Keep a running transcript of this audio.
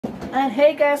And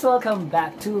hey guys, welcome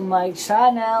back to my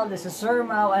channel. This is Sir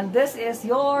Mau and this is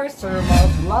your Sir Mau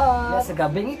Vlog. Yes, sa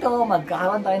gabing ito,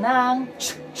 magkakaroon tayo ng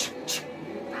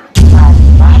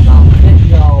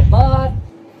video. But,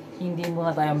 hindi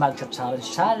muna tayo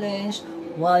mag-challenge.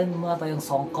 Wala muna tayong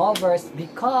song covers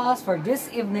because for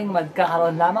this evening,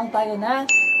 magkakaroon lamang tayo ng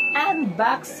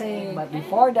unboxing. But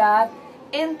before that,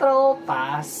 intro,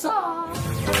 pasok!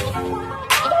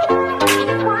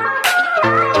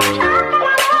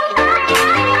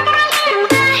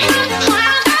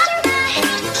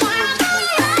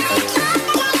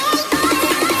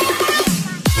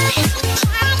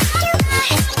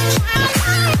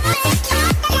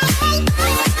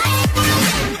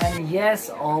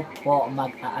 Yes, opo,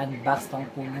 mag-unbox lang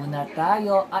po muna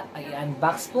tayo at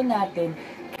i-unbox po natin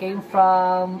came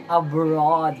from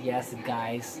abroad. Yes,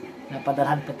 guys,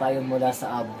 napadalhan po tayo mula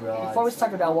sa abroad. Before we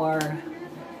start with our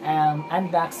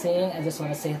unboxing, I just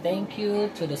want to say thank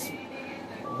you to this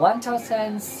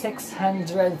 1,616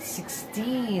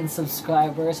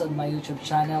 subscribers on my YouTube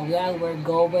channel. Yeah, we're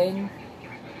going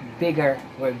bigger.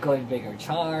 We're going bigger.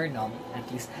 Char, no, at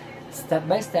least step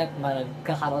by step,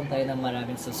 magkakaroon tayo ng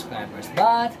maraming subscribers.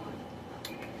 But,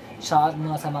 shout out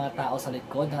mo sa mga tao sa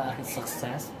likod ng aking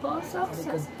success po.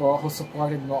 Success po, who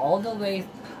supported mo all the way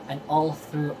and all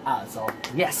throughout. So,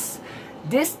 yes!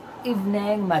 This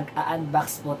evening,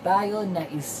 mag-unbox po tayo na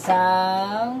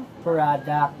isang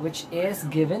product which is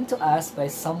given to us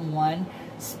by someone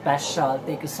special.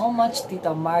 Thank you so much,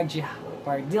 Tita Margie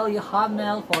Pardillo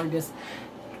Hamel, for this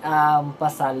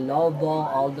pasalobong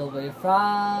all the way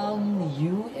from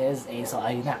USA. So,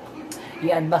 ayun na.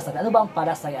 I-unbox natin. Ano ba ang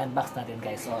products na i-unbox natin,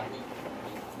 guys? So,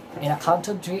 in a count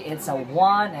of 3, it's a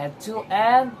 1 and 2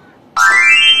 and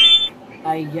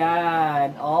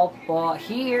ayan. Opo.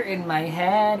 Here in my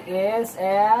hand is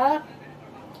a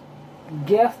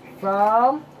gift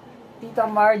from Tita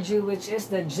Margie, which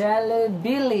is the Jelly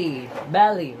Belly.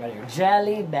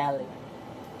 Jelly Belly.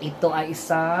 Ito ay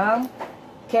isang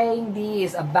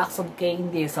candies, a box of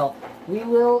candies. So, we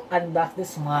will unbox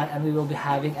this one and we will be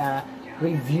having a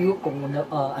review kung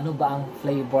ano ba ang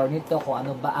flavor nito, kung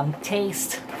ano ba ang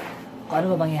taste, kung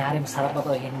ano ba mangyayari, masarap ba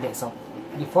ito o hindi. So,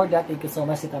 before that, thank you so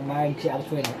much, Tita Margie.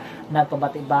 Actually,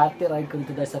 nagpabati-bati rin ko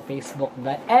dito sa Facebook.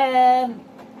 And,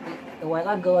 a while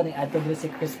ago, ni-add to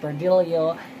si Chris Pardillo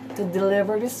to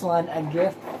deliver this one, a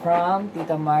gift from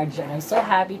Tita Margie. And I'm so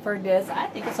happy for this.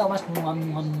 Thank you so much.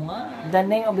 The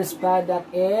name of this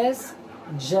product is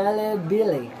Jelly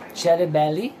Belly.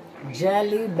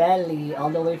 All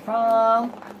the way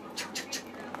from...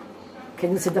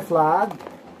 Can you see the flag?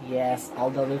 Yes,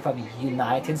 all the way from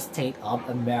United States of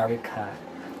America.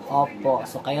 Opo.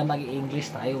 So, kaya mag-English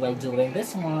tayo while doing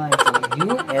this one. So,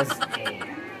 USA.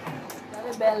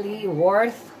 Jelly Belly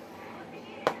worth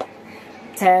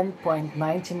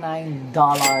 $10.99.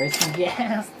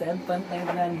 Yes,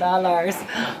 $10.99.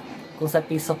 Kung sa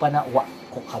piso pa na,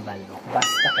 ko kabalo.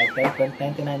 Basta kay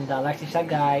 $10.99 siya,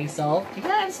 guys. So,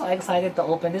 yeah, I'm so excited to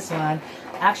open this one.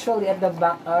 Actually, at the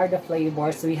back are the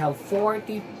flavors. We have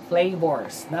 40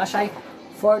 flavors. Nasa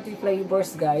 40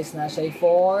 flavors, guys. Nasa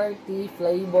 40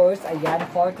 flavors. Ayan,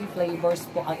 40 flavors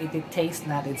po ang iti-taste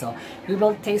natin. So, we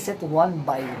will taste it one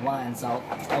by one. So,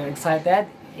 are you excited?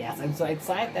 Yes, I'm so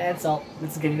excited. So,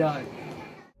 let's get it on.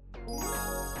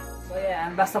 So,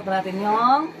 yeah, unbox na po natin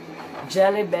yung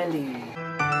Jelly Belly.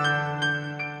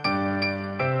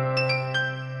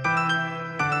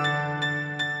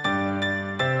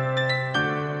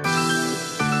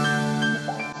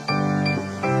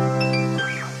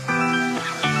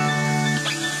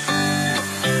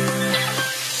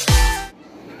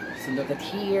 So, look at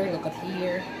here.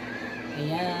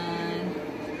 Ayan.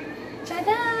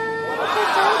 Tada!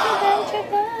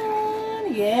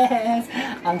 Yes!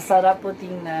 Ang sarap po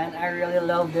tingnan. I really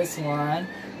love this one.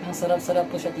 Ang sarap-sarap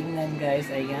po siya tingnan,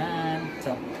 guys. Ayan.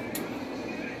 So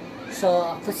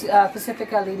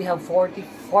specifically, we have 40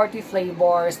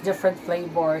 flavors, different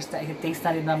flavors na i-taste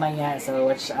natin mamaya. So,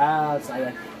 watch out. So,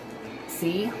 ayan.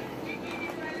 See?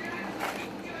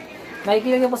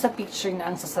 Makikita niyo po sa picture na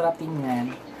ang sasarap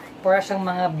tingnan. Para siyang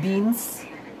mga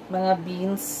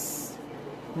beans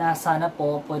na sana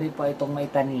po pwede po itong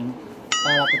maitanim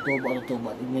para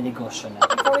tutubo at ininegosyo na.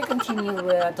 Before we continue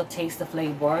to taste the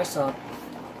flavor, so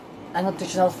ang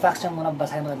nutritional facts niya, muna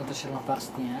basahin mo ang nutritional facts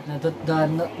niya.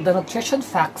 The nutrition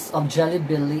facts of Jelly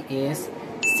Belly is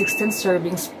 16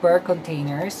 servings per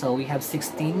container. So we have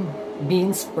 16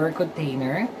 beans per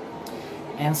container.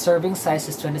 And serving size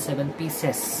is 27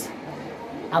 pieces.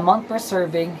 Amount per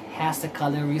serving has the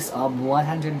calories of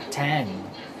 110.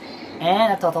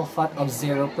 And a total fat of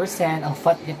 0%. Ang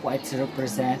fat niya po ay 0%.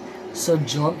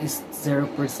 sodium is 0%,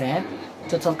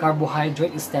 total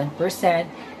carbohydrate is 10%,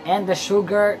 and the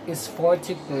sugar is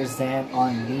 40%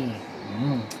 only.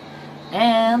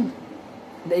 And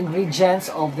the ingredients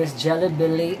of this Jelly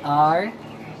Belly are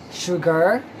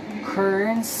sugar,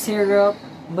 corn syrup,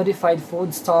 modified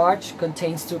food starch,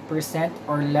 contains 2%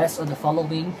 or less of the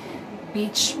following: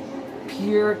 peach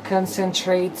pure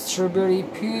concentrate, strawberry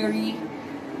puree,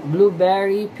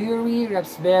 blueberry puree,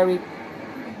 raspberry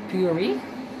puree,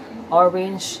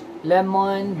 orange,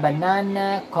 lemon,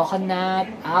 banana,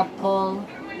 coconut, apple,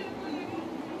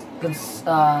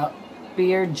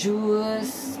 pear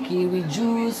juice, kiwi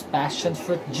juice, passion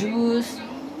fruit juice,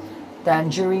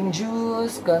 tangerine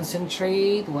juice,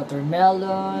 concentrate,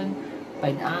 watermelon,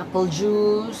 pineapple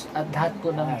juice, at lahat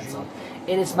po ng so,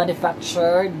 it is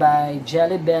manufactured by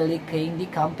Jelly Belly Candy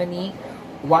Company.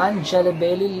 One Jelly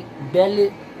Belly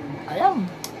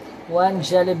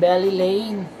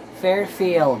Lane,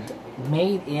 Fairfield,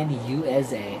 made in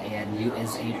USA. Ayan,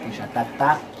 USA po siya.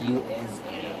 Tatak,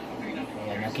 USA.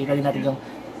 Ayan, nakita din natin yung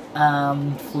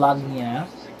flag niya.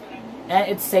 And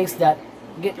it says that,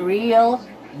 get real,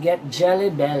 get Jelly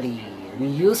Belly. We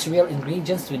use real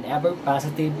ingredients whenever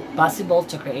possible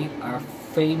to create our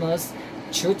famous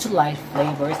true-to-life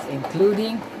flavors,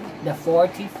 including the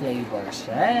 40 flavors.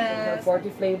 Yes! The 40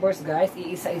 flavors, guys.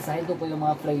 Iisa-isahin ko po yung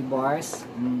mga flavors.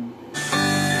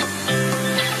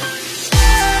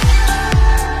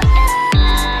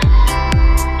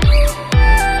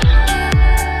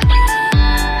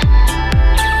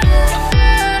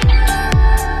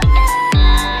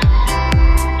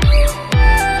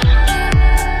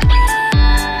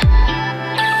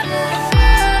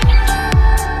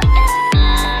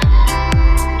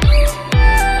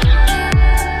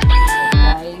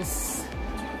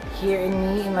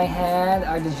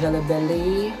 Are the Jelly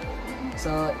Belly.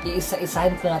 So,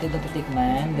 iisa-isahin po natin ito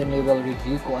titikman. Then we will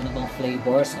review kung ano bang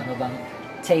flavors, ano bang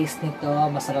taste nito,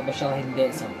 masarap ba siya o hindi.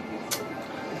 So,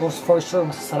 for sure,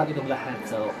 masasarap itong lahat.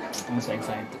 So, I'm so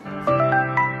excited.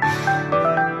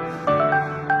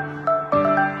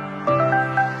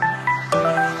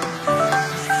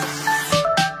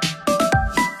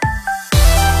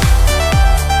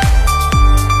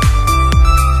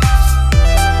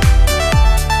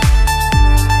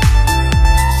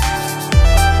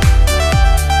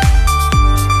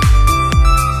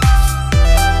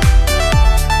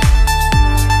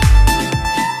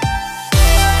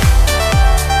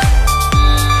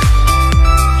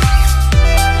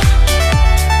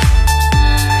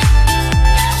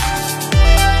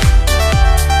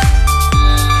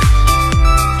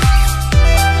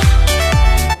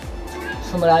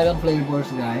 Maraming flavors,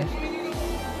 guys.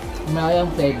 Maraming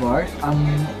flavors. Ang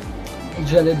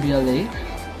Jelly Belly.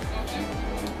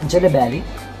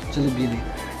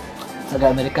 Sa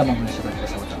Amerika, mga siya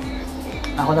sa ito.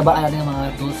 Ako na ba alam yung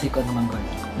mga dulce ko naman ko?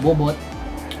 Bobot,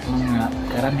 mga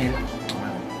caramel.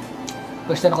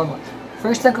 First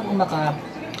time ko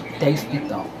maka-taste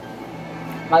nito.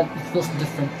 It feels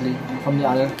differently from the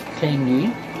other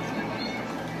candy.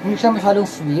 Hindi siya masyadong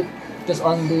sweet. Just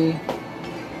only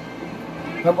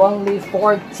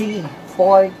 40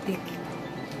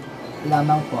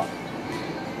 lamang po.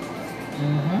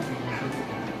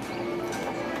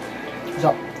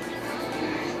 So,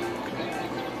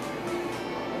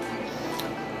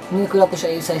 hindi ko na po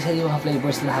siya isa-isa yung mga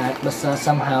flavors lahat. Basta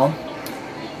somehow,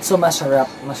 so masarap.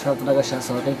 Masarap talaga siya.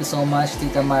 So, thank you so much,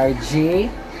 Tita Margie,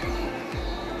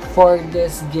 for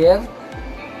this gift.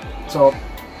 So,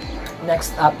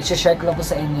 next up, i-share ko lang po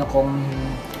sa inyo kung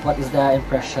what is the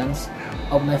impressions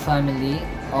of my family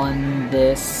on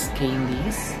this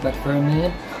candies. But for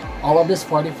me, all of these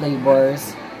 40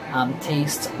 flavors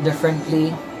taste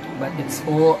differently, but it's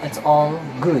all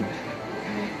good.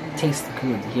 Taste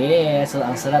good. Yeah, so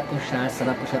ang sarap po siya.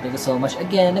 Sarap po siya. Thank you so much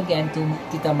again and again to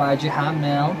Tita Margie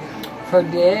Hamel for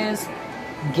this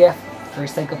gift.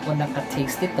 First time ko po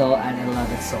naka-taste ito and I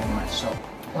love it so much. So,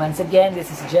 once again,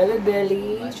 this is Jelly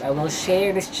Belly. I will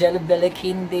share this Jelly Belly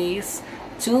candies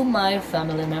to my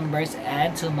family members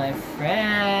and to my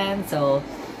friends. So,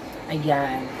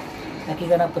 ayan.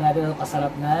 Nakita na po natin ang kasarap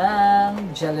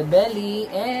ng Jelly Belly.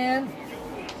 And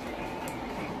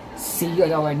see you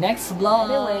in our next vlog.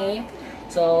 Anyway,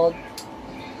 so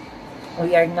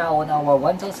we are now on our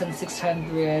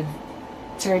 1,613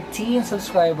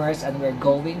 subscribers and we're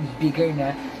going bigger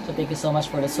na. So thank you so much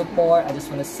for the support. I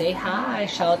just want to say hi.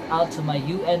 Shout out to my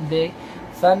UNB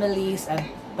families and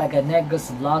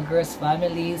Taga-Negros vloggers,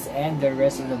 families, and the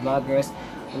rest of the vloggers.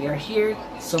 We are here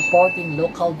supporting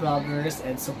local vloggers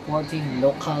and supporting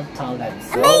local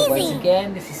talents. So, once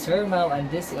again, this is Sir Mau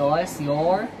and this is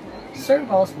your Sir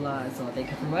Mau's Vlog. So, thank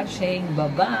you for watching.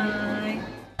 Bye-bye!